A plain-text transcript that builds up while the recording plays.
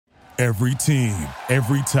Every team,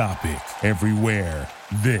 every topic, everywhere.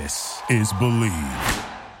 This is Believe.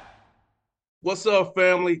 What's up,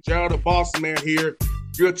 family? Gerald the Bossman here.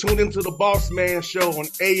 You're tuned into the Bossman Show on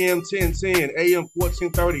AM 1010, AM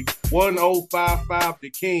 1430, 1055 The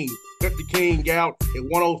King. Check The King out at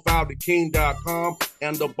 105theking.com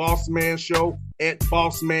and the Bossman Show at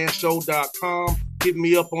bossmanshow.com. Hit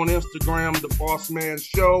me up on Instagram, The Bossman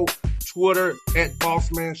Show, Twitter at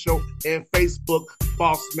Bossman Show, and Facebook,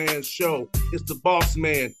 Bossman Show. It's the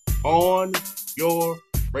Bossman on your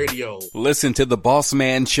radio. Listen to the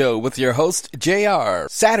Bossman Show with your host, JR,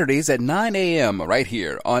 Saturdays at 9 a.m. right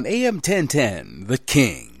here on AM 1010, The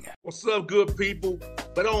King. What's up, good people?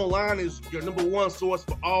 BetOnline is your number one source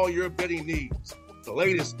for all your betting needs. The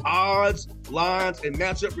latest odds, lines, and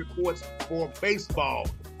matchup reports for baseball,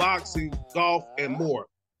 boxing, golf, and more.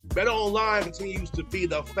 BetOnline continues to be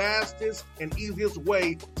the fastest and easiest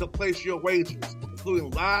way to place your wagers, including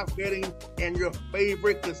live betting and your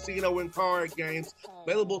favorite casino and card games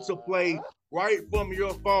available to play right from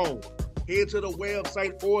your phone. Head to the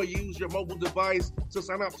website or use your mobile device to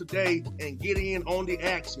sign up today and get in on the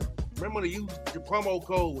action. Remember to use your promo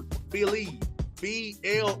code BELIEVE,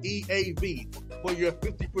 B-L-E-A-V, for your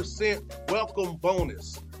 50% welcome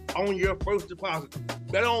bonus on your first deposit.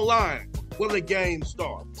 BetOnline, where the game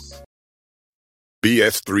starts.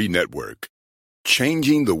 BS3 Network,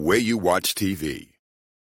 changing the way you watch TV.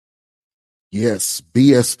 Yes,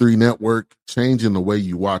 BS3 Network, changing the way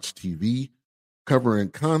you watch TV, covering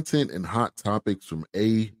content and hot topics from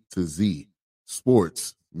A to Z,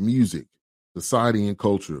 sports, music, society and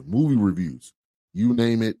culture, movie reviews, you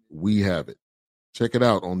name it, we have it. Check it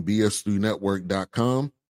out on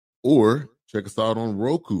bs3network.com or check us out on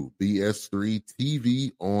Roku, BS3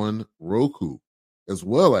 TV on Roku, as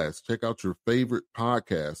well as check out your favorite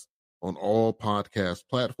podcast on all podcast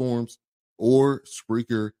platforms or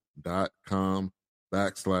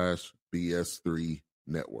Spreaker.com/BS3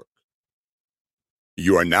 Network.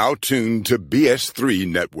 You are now tuned to BS3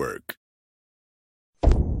 Network.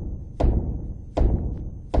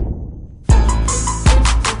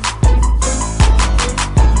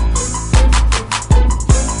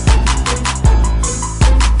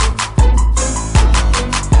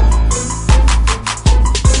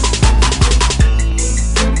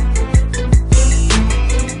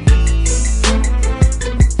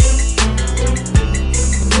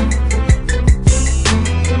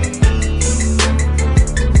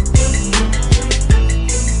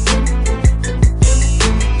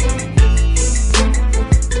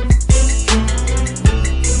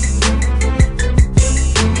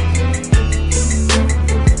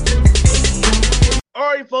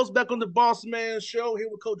 Back on the Bossman Show here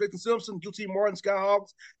with Coach Jason Simpson, UT Martin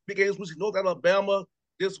Skyhawks, big games with North Alabama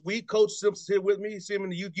this week. Coach Simpson's here with me. You see him in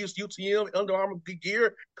the UTM Under Armour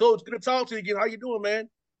gear. Coach, good to talk to you again. How you doing, man?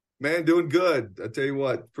 Man, doing good. I tell you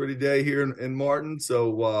what, pretty day here in Martin.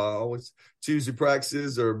 So always Tuesday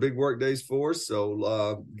practices are big work days for us.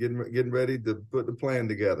 So getting ready to put the plan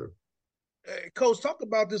together. Hey, Coach, talk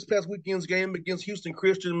about this past weekend's game against Houston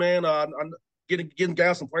Christian, man. Getting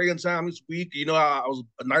guys some playing time this week. You know, I was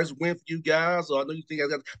a nice win for you guys. I know you think I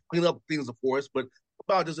got to clean up things, of course, but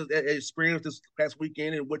about just an experience this past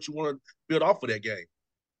weekend and what you want to build off of that game.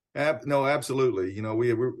 No, absolutely. You know,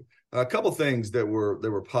 we a couple things that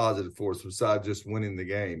were positive for us besides just winning the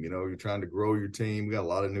game. You know, you're trying to grow your team. We got a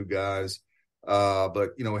lot of new guys,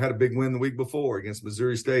 but you know, we had a big win the week before against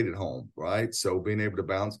Missouri State at home, right? So being able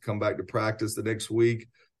to come back to practice the next week.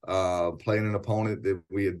 Playing an opponent that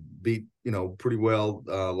we had beat, you know, pretty well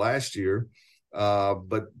last year,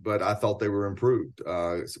 but I thought they were improved.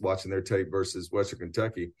 Watching their tape versus Western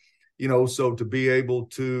Kentucky, you know, so to be able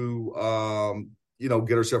to, you know,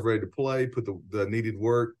 get ourselves ready to play, put the needed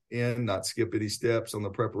work in, not skip any steps on the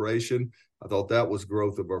preparation. I thought that was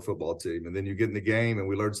growth of our football team. And then you get in the game, and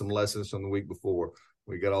we learned some lessons from the week before.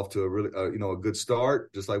 We got off to a really, you know, a good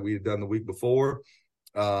start, just like we had done the week before.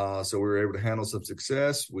 So we were able to handle some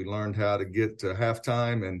success. We learned how to get to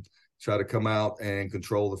halftime and try to come out and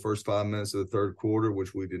control the first 5 minutes of the third quarter,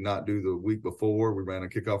 which we did not do the week before. We ran a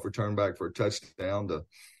kickoff return back for a touchdown to,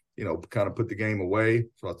 you know, kind of put the game away.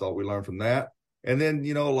 So I thought we learned from that. And then,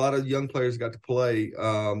 you know, a lot of young players got to play,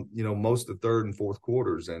 you know, most of the third and fourth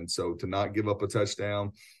quarters. And so to not give up a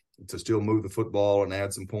touchdown, to still move the football and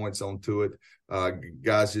add some points onto it,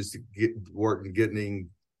 guys just to get work and getting,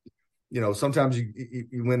 you know, sometimes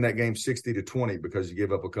you win that game 60-20 because you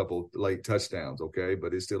give up a couple late touchdowns, okay?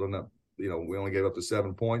 But it's still enough. You know, we only gave up to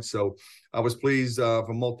 7 points. So I was pleased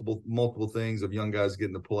for multiple things of young guys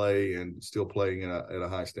getting to play and still playing at a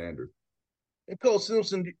high standard. And Coach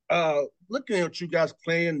Simpson, looking at you guys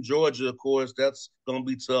playing Georgia, of course, that's going to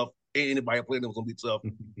be tough. anybody playing them was going to be tough.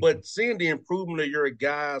 But seeing the improvement of your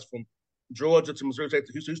guys from Georgia to Missouri State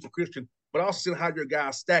to Houston Christian, but also seeing how your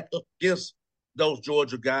guys stack up against those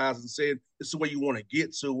Georgia guys and saying this is where you want to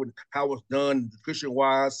get to and how it's done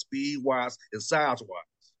nutrition-wise, speed-wise, and size-wise.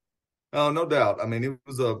 Oh, no doubt. I mean, it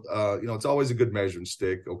was it's always a good measuring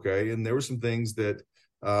stick. Okay. And there were some things that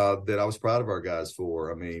I was proud of our guys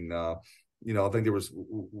for. I mean, I think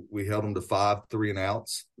we held them to 5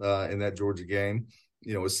 3-and-outs in that Georgia game.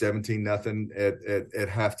 It was 17-0 at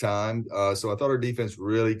halftime. So I thought our defense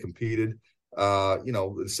really competed.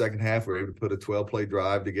 The second half, we were able to put a 12-play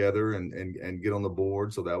drive together and get on the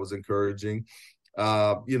board. So that was encouraging.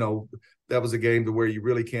 That was a game to where you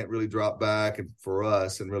really can't really drop back and for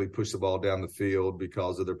us and really push the ball down the field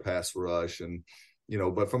because of their pass rush. And,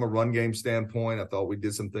 but from a run game standpoint, I thought we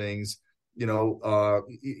did some things.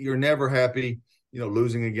 You're never happy,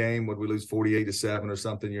 losing a game when we lose 48-7 or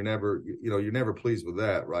something. You're never pleased with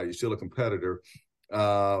that, right? You're still a competitor.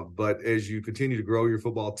 But as you continue to grow your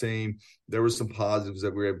football team, there were some positives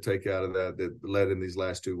that we were able to take out of that led in these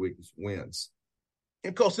last 2 weeks wins.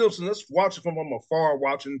 And Coach Simpson, let's watch it from afar,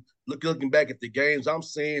 looking back at the games. I'm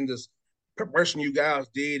seeing this preparation you guys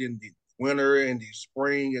did in the winter and the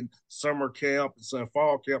spring and summer camp and some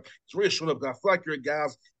fall camp. It's really showing up. I feel like your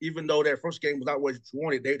guys, even though that first game was not what you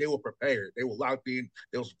wanted, they were prepared. They were locked in.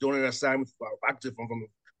 They was doing an assignment active from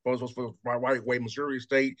right way, Missouri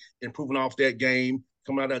State, improving off that game,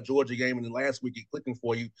 coming out of that Georgia game, and then last week it clicking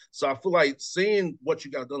for you. So I feel like seeing what you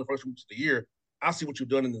got done the first weeks of the year, I see what you've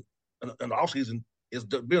done in the offseason. It's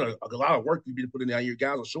been a lot of work you've been putting in. Your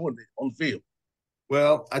guys are showing it on the field.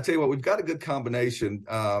 Well, I tell you what, we've got a good combination.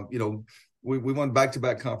 We won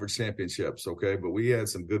back-to-back conference championships, okay? But we had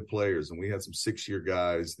some good players, and we had some 6-year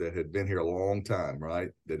guys that had been here a long time, right?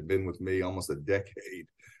 That had been with me almost a decade.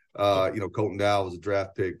 Colton Dow was a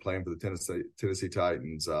draft pick playing for the Tennessee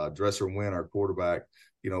Titans. Dresser Wynn, our quarterback,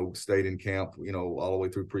 stayed in camp, all the way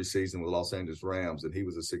through preseason with the Los Angeles Rams, and he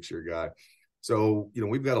was a 6-year guy. So,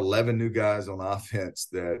 we've got 11 new guys on offense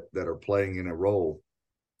that are playing in a role.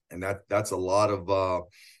 And that's a lot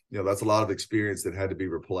of experience that had to be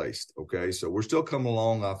replaced. Okay. So we're still coming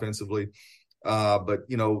along offensively. But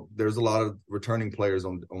there's a lot of returning players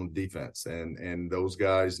on defense and those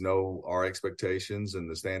guys know our expectations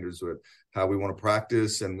and the standards with how we want to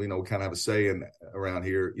practice. And we kind of have a say around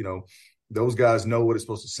here, those guys know what it's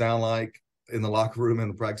supposed to sound like in the locker room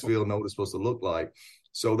and the practice field, know what it's supposed to look like.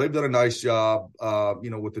 So they've done a nice job,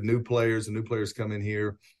 with the new players come in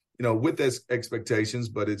here, with those expectations,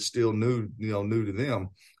 but it's still new to them.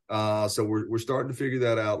 So we're starting to figure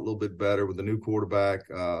that out a little bit better with the new quarterback.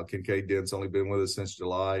 Kincaid Dent's only been with us since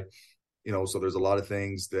July, so there's a lot of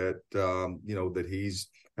things that, that he's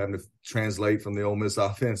having to translate from the Ole Miss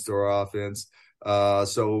offense to our offense.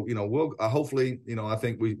 So we'll hopefully, I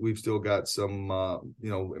think we've still got some,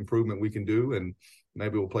 improvement we can do, and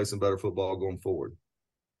maybe we'll play some better football going forward.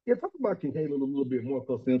 Yeah, talk about Kincaid a little bit more,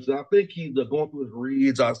 Coach Simpson. I think he's going through his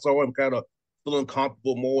reads. I saw him kind of feeling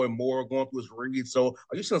comfortable more and more going through his reads. So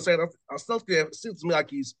are you saying I still it seems to me like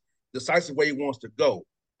he's decisive where he wants to go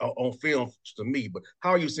on film to me. But how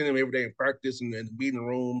are you seeing him every day in practice and in meeting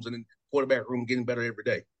rooms and in quarterback room getting better every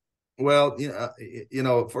day? Well,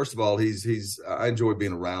 first of all, I enjoy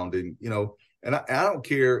being around him, and I don't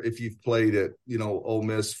care if you've played at, Ole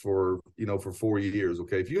Miss for 4 years.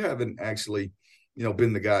 Okay. If you haven't actually,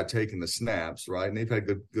 been the guy taking the snaps, right? And they've had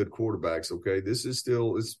good quarterbacks. Okay. This is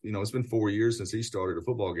still, it's been 4 years since he started a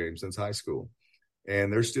football game since high school.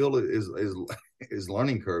 And there still is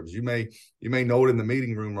learning curves. You may know it in the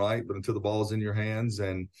meeting room, right? But until the ball's in your hands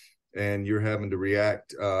and you're having to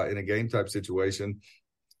react in a game type situation,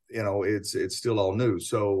 it's still all new.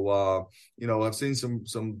 So, I've seen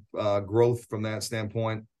some growth from that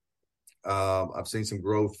standpoint. I've seen some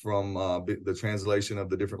growth from the translation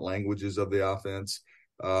of the different languages of the offense,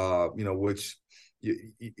 which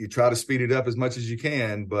you try to speed it up as much as you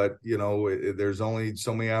can, but, there's only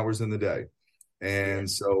so many hours in the day. And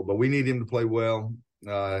so, but we need him to play well.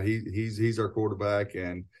 He's our quarterback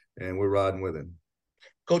and we're riding with him.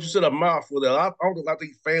 Coach, you said a mouthful there. I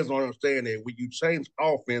think fans don't understand that when you change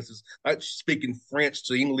offenses, like speaking French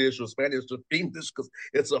to English or Spanish to English, because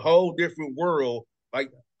it's a whole different world. Like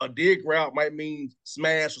a dig route might mean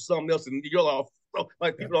smash or something else, and you're off. So,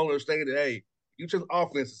 like people don't understand that. Hey, you change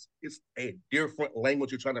offenses, it's a different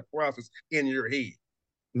language you're trying to process in your head.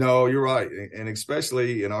 No, you're right, and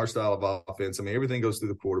especially in our style of offense. I mean, everything goes through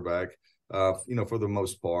the quarterback. For the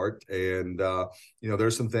most part, and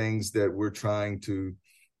there's some things that we're trying to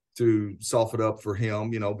soften up for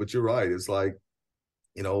him, but you're right. It's like,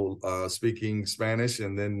 speaking Spanish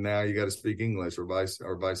and then now you got to speak English or vice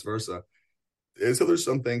versa. And so there's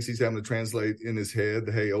some things he's having to translate in his head.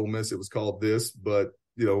 Hey, Ole Miss, it was called this, but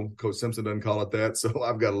Coach Simpson doesn't call it that. So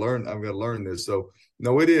I've got to learn this. So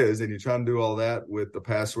no, it is. And you're trying to do all that with the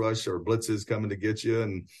pass rush or blitzes coming to get you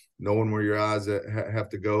and knowing where your eyes have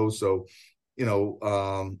to go. So,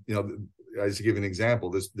 I just give an example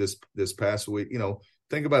this past week,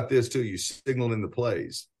 think about this too. You signal in the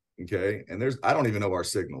plays. Okay. And I don't even know our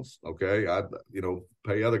signals. Okay. I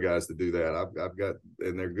pay other guys to do that. I've got,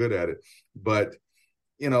 and they're good at it, but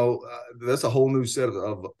that's a whole new set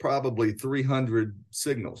of probably 300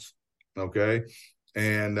 signals. Okay.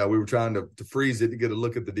 And we were trying to freeze it to get a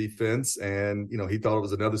look at the defense. And, he thought it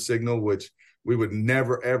was another signal, which we would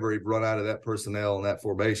never, ever run out of that personnel in that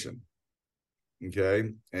formation. Okay.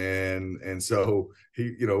 And so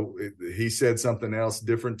he said something else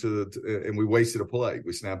different and we wasted a play.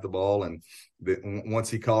 We snapped the ball. And once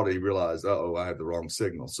he called it, he realized, I had the wrong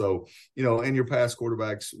signal. So, and your past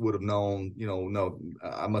quarterbacks would have known, no,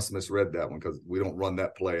 I must have misread that one because we don't run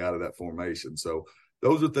that play out of that formation. So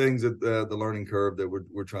those are things that the learning curve that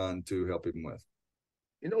we're trying to help him with.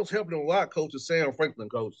 It's helping him a lot, Coach, is Sam Franklin,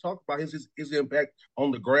 Coach. Talk about his impact on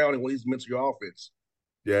the ground and what he's meant to your offense.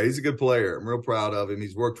 Yeah, he's a good player. I'm real proud of him.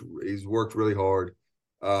 He's worked really hard.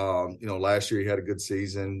 Last year he had a good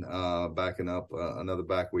season, backing up another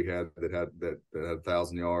back we had that had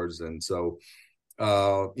 1,000 yards. And so,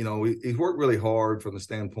 he's worked really hard from the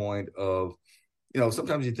standpoint of,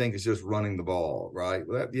 sometimes you think it's just running the ball, right?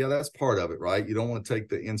 Well, that's part of it, right? You don't want to take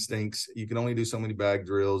the instincts. You can only do so many bag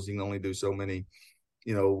drills. You can only do so many,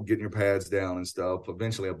 getting your pads down and stuff.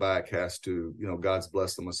 Eventually a back has to, God's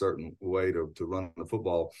blessed them a certain way to run the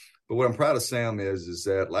football. But what I'm proud of Sam is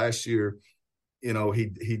that last year,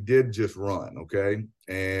 he did just run, okay,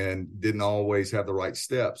 and didn't always have the right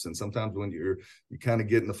steps. And sometimes when you kind of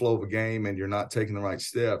get in the flow of a game and you're not taking the right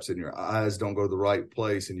steps and your eyes don't go to the right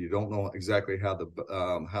place and you don't know exactly how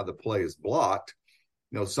the play is blocked,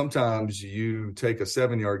 sometimes you take a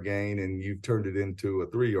 7-yard gain and you've turned it into a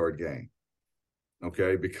 3-yard gain.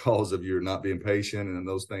 Okay, because of your not being patient and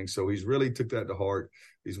those things. So he's really took that to heart.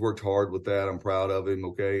 He's worked hard with that. I'm proud of him.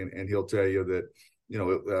 Okay, and he'll tell you that,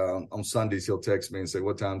 on Sundays he'll text me and say,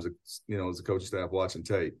 "What time's is the coaching staff watching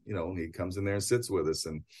tape?" And he comes in there and sits with us.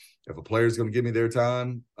 And if a player's going to give me their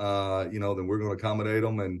time, then we're going to accommodate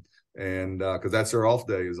them, and because that's their off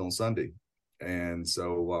day is on Sunday. And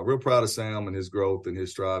so, real proud of Sam and his growth and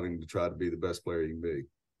his striving to try to be the best player he can be.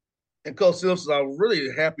 And Coach Simpson, I'm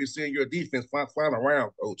really happy seeing your defense flying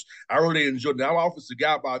around, Coach. I really enjoyed it. I'm an offensive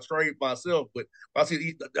guy by trade myself, but I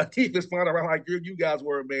see the defense flying around like you guys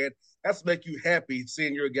were, man. That's make you happy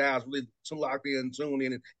seeing your guys really locked in, tuned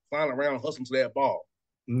in, and flying around and hustling to that ball.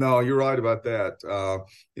 No, you're right about that.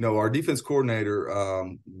 Our defense coordinator,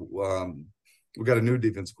 we got a new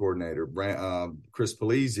defense coordinator. Chris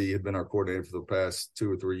Polizzi had been our coordinator for the past 2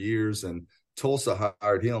 or 3 years, and Tulsa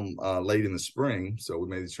hired him late in the spring. So we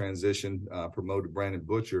made the transition, promoted Brandon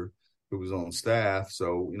Butcher, who was on staff.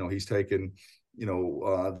 So, he's taken,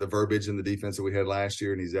 the verbiage in the defense that we had last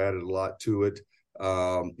year, and he's added a lot to it.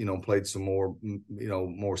 Played some more,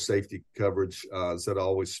 more safety coverage, instead of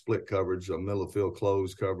always split coverage, middle of field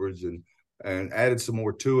close coverage, and added some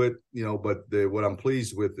more to it, but what I'm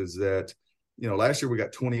pleased with is that, last year we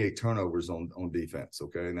got 28 turnovers on defense,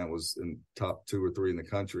 okay, and that was in top 2 or 3 in the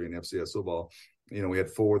country in FCS football. We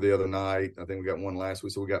had 4 the other night. I think we got 1 last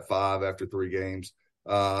week, so we got 5 after 3 games.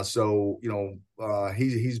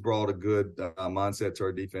 He's brought a good mindset to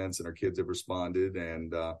our defense, and our kids have responded,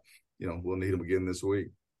 and we'll need them again this week.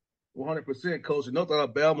 100%, Coach. North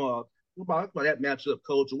Alabama. What about that matchup,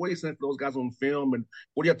 Coach? What are you saying for those guys on film, and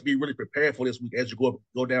what do you have to be really prepared for this week as you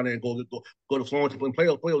go down there and go to Florence and play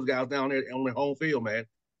those guys down there on their home field, man?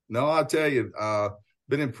 No, I'll tell you,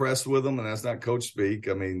 been impressed with them, and that's not coach speak.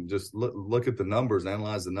 I mean, just look at the numbers,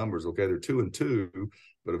 analyze the numbers. Okay, they're 2-2,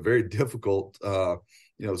 but a very difficult,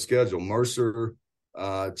 schedule. Mercer,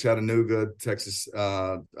 Chattanooga, Texas,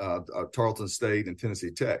 Tarleton State, and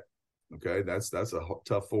Tennessee Tech. Okay, that's a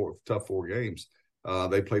tough four games.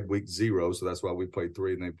 They played week 0, so that's why we played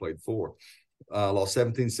 3 and they played 4. Lost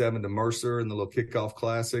 17-7 to Mercer in the little kickoff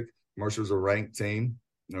classic. Mercer's a ranked team,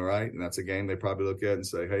 all right? And that's a game they probably look at and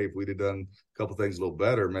say, hey, if we'd have done a couple things a little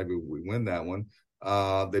better, maybe we win that one.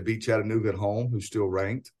 They beat Chattanooga at home, who's still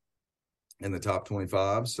ranked in the top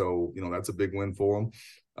 25. So, that's a big win for them.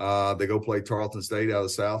 They go play Tarleton State out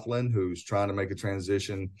of Southland, who's trying to make a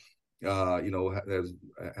transition,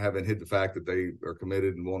 haven't hit the fact that they are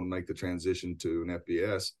committed and want to make the transition to an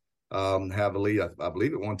FBS. Have a lead. I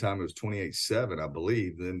believe at one time it was 28-7, I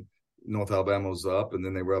believe. Then North Alabama was up, and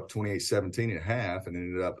then they were up 28-17 at half, and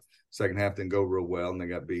ended up second half didn't go real well, and they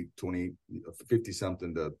got beat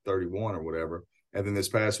 50-something to 31 or whatever. And then this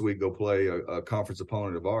past week, go play a conference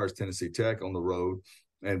opponent of ours, Tennessee Tech, on the road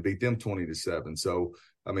and beat them 20-7. So,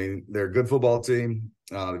 I mean, they're a good football team.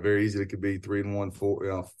 They're very easy. They could be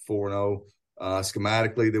 3-1, 4-0.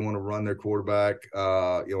 Schematically, they want to run their quarterback,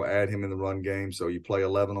 add him in the run game. So you play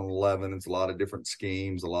 11 on 11. It's a lot of different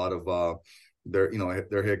schemes, a lot of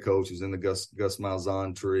their head coach is in the Gus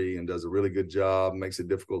Malzahn tree and does a really good job, makes it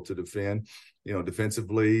difficult to defend.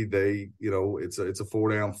 Defensively, it's a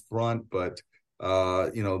 4-down front, but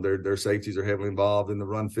their safeties are heavily involved in the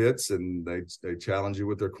run fits, and they challenge you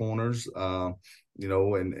with their corners, and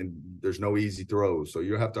there's no easy throws. So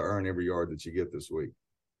you have to earn every yard that you get this week.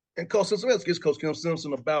 And Coach Simpson, let's get Coach Kim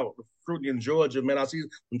Simpson about recruiting in Georgia, man. I see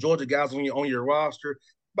some Georgia guys on your roster.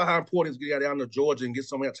 About how important it is to get down to Georgia and get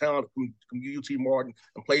some of that talent from UT Martin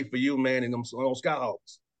and play for you, man, and them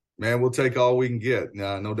Skyhawks. Man, we'll take all we can get.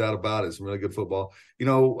 No doubt about it. Some really good football.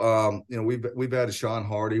 We've had a Sean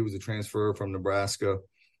Hardy, who was a transfer from Nebraska,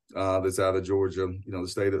 that's out of Georgia.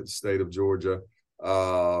 The state of Georgia.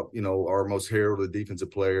 Our most heralded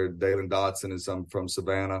defensive player, Dalen Dotson, is from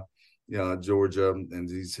Savannah, Georgia, and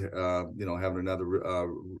he's having another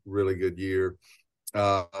really good year.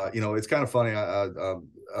 It's kind of funny. I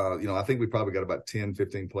think we probably got about 10,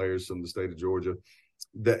 15 players from the state of Georgia.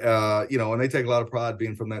 And they take a lot of pride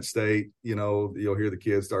being from that state. You'll hear the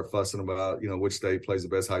kids start fussing about, which state plays the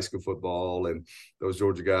best high school football. And those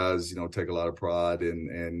Georgia guys, take a lot of pride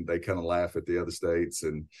and they kind of laugh at the other states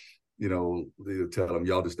and, they tell them,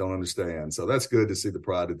 y'all just don't understand. So that's good to see the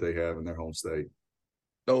pride that they have in their home state.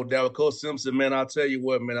 No doubt. Coach Simpson, man, I'll tell you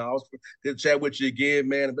what, man, I was good to chat with you again,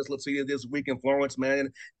 man. And best luck to you this week in Florence, man.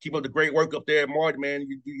 And keep up the great work up there at Martin, man.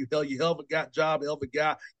 You hell of a job, hell of a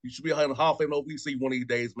guy. You should be in the Hall of Fame OVC one of these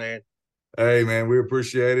days, man. Hey, man, we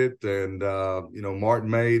appreciate it. And, Martin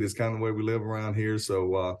Made is kind of the way we live around here.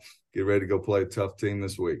 So get ready to go play a tough team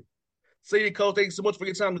this week. See you, Coach. Thank you so much for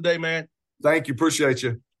your time today, man. Thank you. Appreciate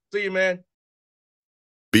you. See you, man.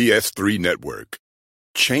 BS3 Network.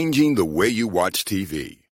 Changing the way you watch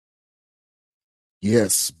TV.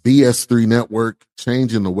 Yes, BS3 Network,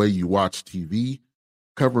 changing the way you watch TV,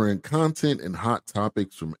 covering content and hot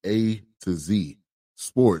topics from A to Z,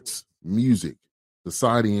 sports, music,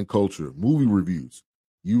 society and culture, movie reviews,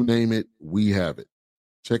 you name it, we have it.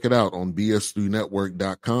 Check it out on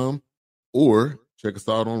bs3network.com or check us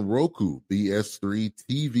out on Roku, BS3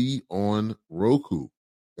 TV on Roku,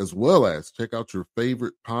 as well as check out your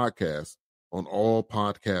favorite podcast on all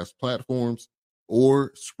podcast platforms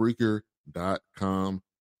or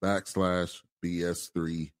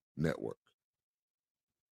Spreaker.com/BS3 Network.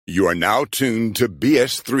 You are now tuned to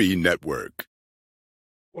BS3 Network.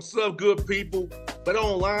 What's up, good people? Bet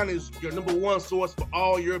Online is your number one source for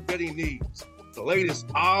all your betting needs. The latest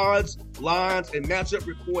odds, lines, and matchup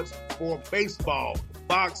reports for baseball,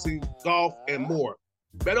 boxing, golf, and more.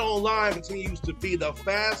 Bet Online continues to be the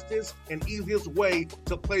fastest and easiest way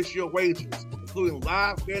to place your wagers, including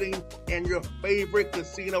live betting and your favorite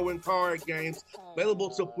casino and card games available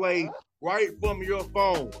to play right from your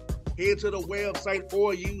phone. Head to the website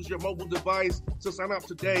or use your mobile device to sign up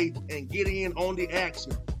today and get in on the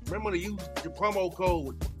action. Remember to use your promo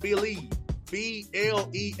code BELIEVE,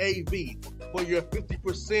 BLEAV, for your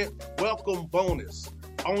 50% welcome bonus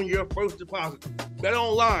on your first deposit. Bet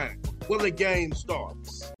Online, where the game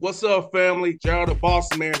starts. What's up, family? Gerald the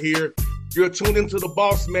Bossman here. You're tuned into the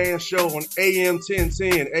Bossman Show on AM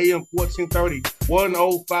 1010, AM 1430,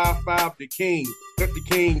 1055 The King. Check The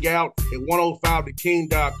King out at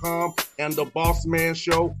 105theking.com and the Bossman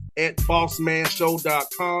Show at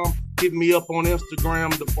bossmanshow.com. Hit me up on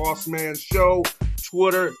Instagram, The Bossman Show,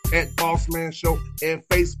 Twitter at Bossman Show, and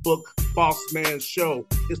Facebook, Bossman Show.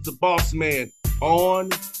 It's the Bossman on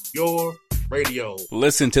your radio.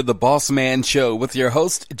 Listen to The Bossman Show with your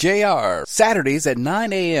host, JR, Saturdays at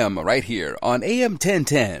 9 a.m. right here on AM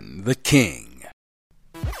 1010, The King.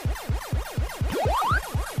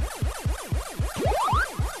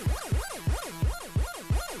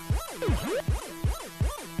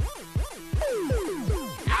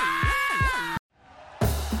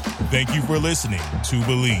 Thank you for listening to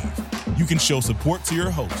Believe. You can show support to your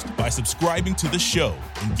host by subscribing to the show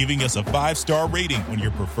and giving us a 5-star rating on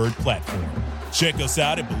your preferred platform. Check us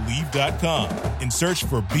out at Believe.com and search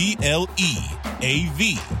for BLEAV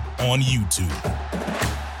on YouTube.